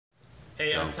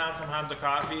Hey, I'm Tom from Hansa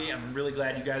Coffee. I'm really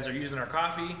glad you guys are using our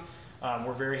coffee.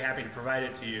 We're very happy to provide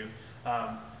it to you.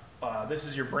 This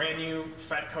is your brand new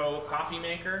Fetco coffee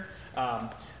maker.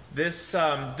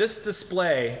 This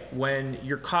display, when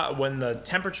the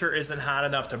temperature isn't hot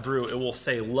enough to brew, it will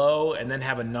say low and then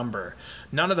have a number.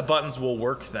 None of the buttons will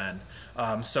work then.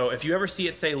 So if you ever see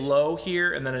it say low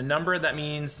here and then a number, that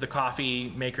means the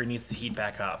coffee maker needs to heat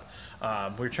back up.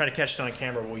 We were trying to catch it on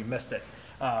camera, but we missed it.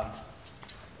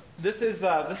 This is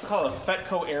called a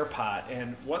Fetco air pot,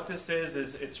 and what this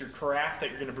is it's your carafe that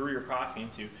you're going to brew your coffee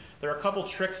into. There are a couple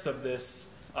tricks of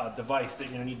this device that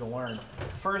you're going to need to learn.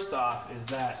 First off is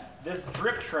that this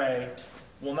drip tray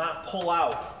will not pull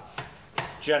out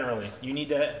generally. You need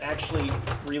to actually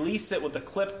release it with the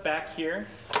clip back here,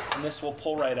 and this will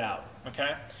pull right out.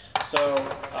 Okay, so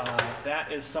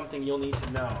that is something you'll need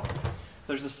to know.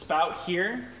 There's a spout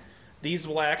here. These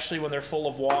will actually, when they're full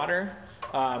of water,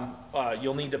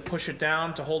 you'll need to push it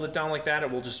down to hold it down like that. It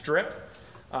will just drip.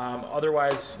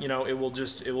 Otherwise, you know, it will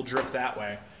drip that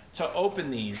way. To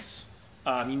open these,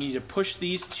 you need to push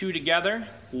these two together,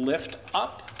 lift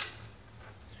up.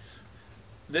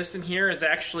 This in here is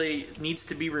actually needs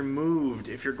to be removed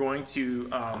if you're going to,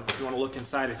 if you want to look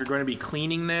inside, if you're going to be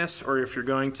cleaning this or if you're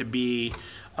going to be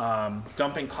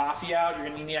dumping coffee out, you're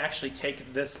going to need to actually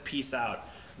take this piece out.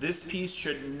 This piece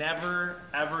should never,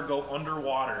 ever go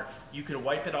underwater. You can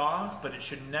wipe it off, but it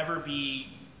should never be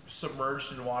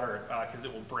submerged in water because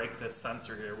it will break this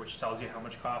sensor here, which tells you how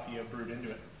much coffee you have brewed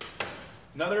into it.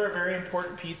 Another very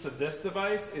important piece of this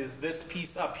device is this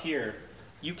piece up here.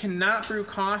 You cannot brew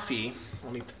coffee,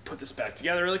 let me put this back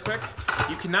together really quick.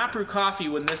 You cannot brew coffee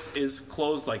when this is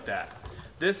closed like that.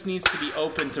 This needs to be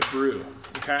open to brew,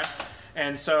 okay?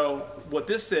 And so what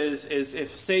this is if,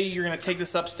 say, you're going to take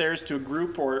this upstairs to a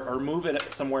group or move it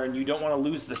somewhere and you don't want to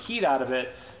lose the heat out of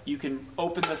it, you can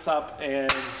open this up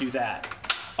and do that.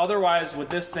 Otherwise, with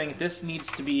this thing, this needs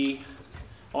to be,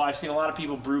 well, I've seen a lot of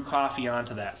people brew coffee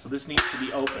onto that, so this needs to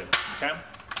be open, okay?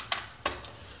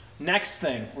 Next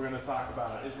thing we're going to talk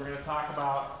about is we're going to talk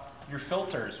about your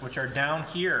filters, which are down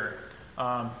here,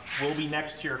 will be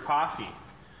next to your coffee.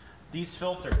 These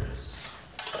filters,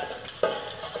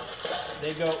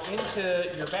 they go into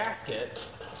your basket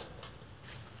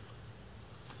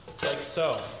like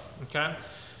so, okay?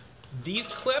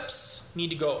 These clips need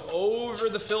to go over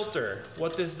the filter.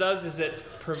 What this does is it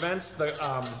prevents the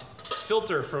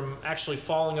filter from actually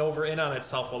falling over in on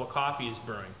itself while the coffee is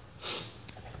brewing.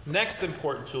 Next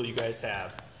important tool you guys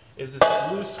have is this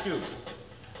blue scoop.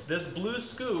 This blue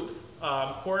scoop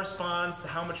corresponds to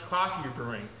how much coffee you're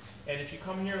brewing. And if you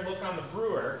come here and look on the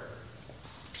brewer,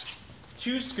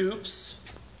 2 scoops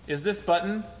is this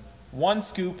button, 1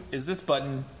 scoop is this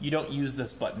button. You don't use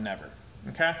this button ever.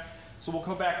 Okay? So we'll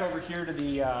go back over here to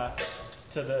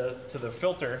the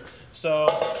filter. So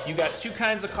you got 2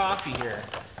 kinds of coffee here.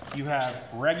 You have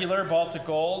regular Baltic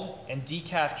Gold and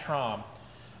decaf Trom.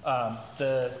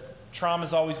 The Trom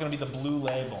is always going to be the blue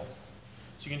label.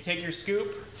 So you can take your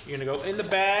scoop, you're going to go in the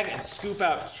bag and scoop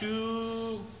out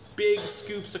 2 big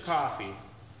scoops of coffee.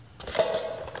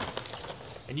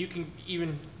 And you can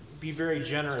even be very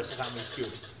generous with how many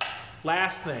scoops.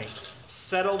 Last thing,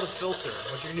 settle the filter.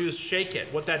 What you're going to do is shake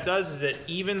it. What that does is it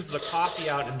evens the coffee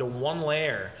out into one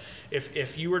layer.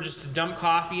 If you were just to dump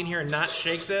coffee in here and not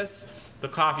shake this, the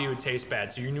coffee would taste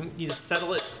bad. So you need to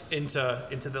settle it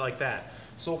into like that.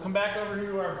 So we'll come back over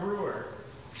here to our brewer.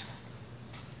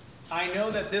 I know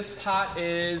that this pot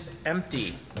is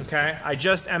empty, okay? I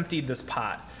just emptied this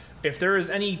pot. If there is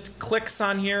any clicks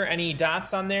on here, any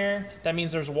dots on there, that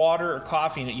means there's water or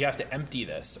coffee in it. You have to empty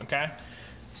this, okay?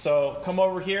 So come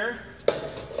over here,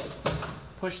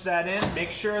 push that in, make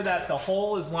sure that the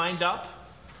hole is lined up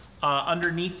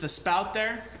underneath the spout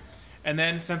there. And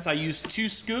then since I used 2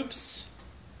 scoops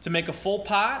to make a full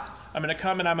pot, I'm going to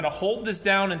come and I'm going to hold this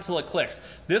down until it clicks.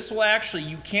 This will actually,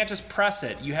 you can't just press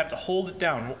it, you have to hold it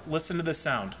down. Listen to this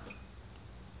sound.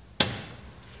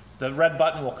 The red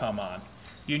button will come on.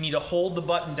 You need to hold the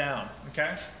button down,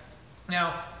 okay?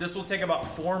 Now, this will take about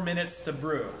 4 minutes to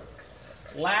brew.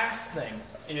 Last thing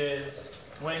is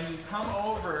when you come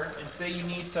over and say you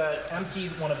need to empty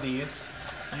one of these,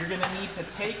 you're going to need to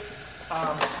take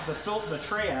the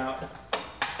tray out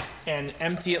and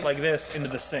empty it like this into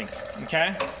the sink,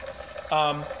 okay?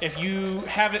 If you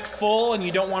have it full and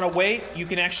you don't want to wait, you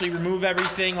can actually remove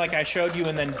everything like I showed you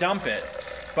and then dump it.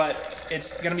 But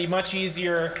it's going to be much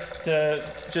easier to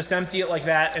just empty it like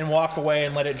that and walk away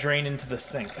and let it drain into the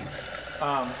sink.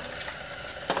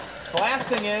 The last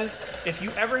thing is, if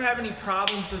you ever have any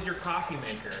problems with your coffee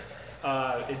maker,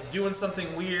 it's doing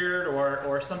something weird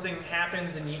or something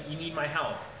happens and you need my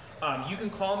help, You can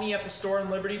call me at the store in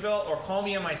Libertyville or call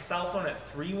me on my cell phone at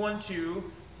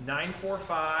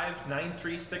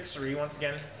 312-945-9363. Once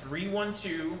again,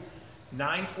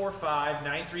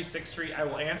 312-945-9363. I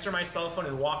will answer my cell phone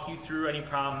and walk you through any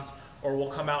problems, or we'll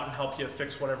come out and help you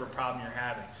fix whatever problem you're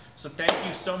having. So thank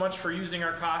you so much for using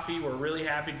our coffee. We're really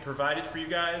happy to provide it for you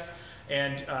guys.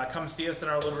 And come see us in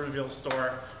our Libertyville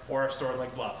store or our store at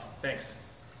Lake Bluff. Thanks.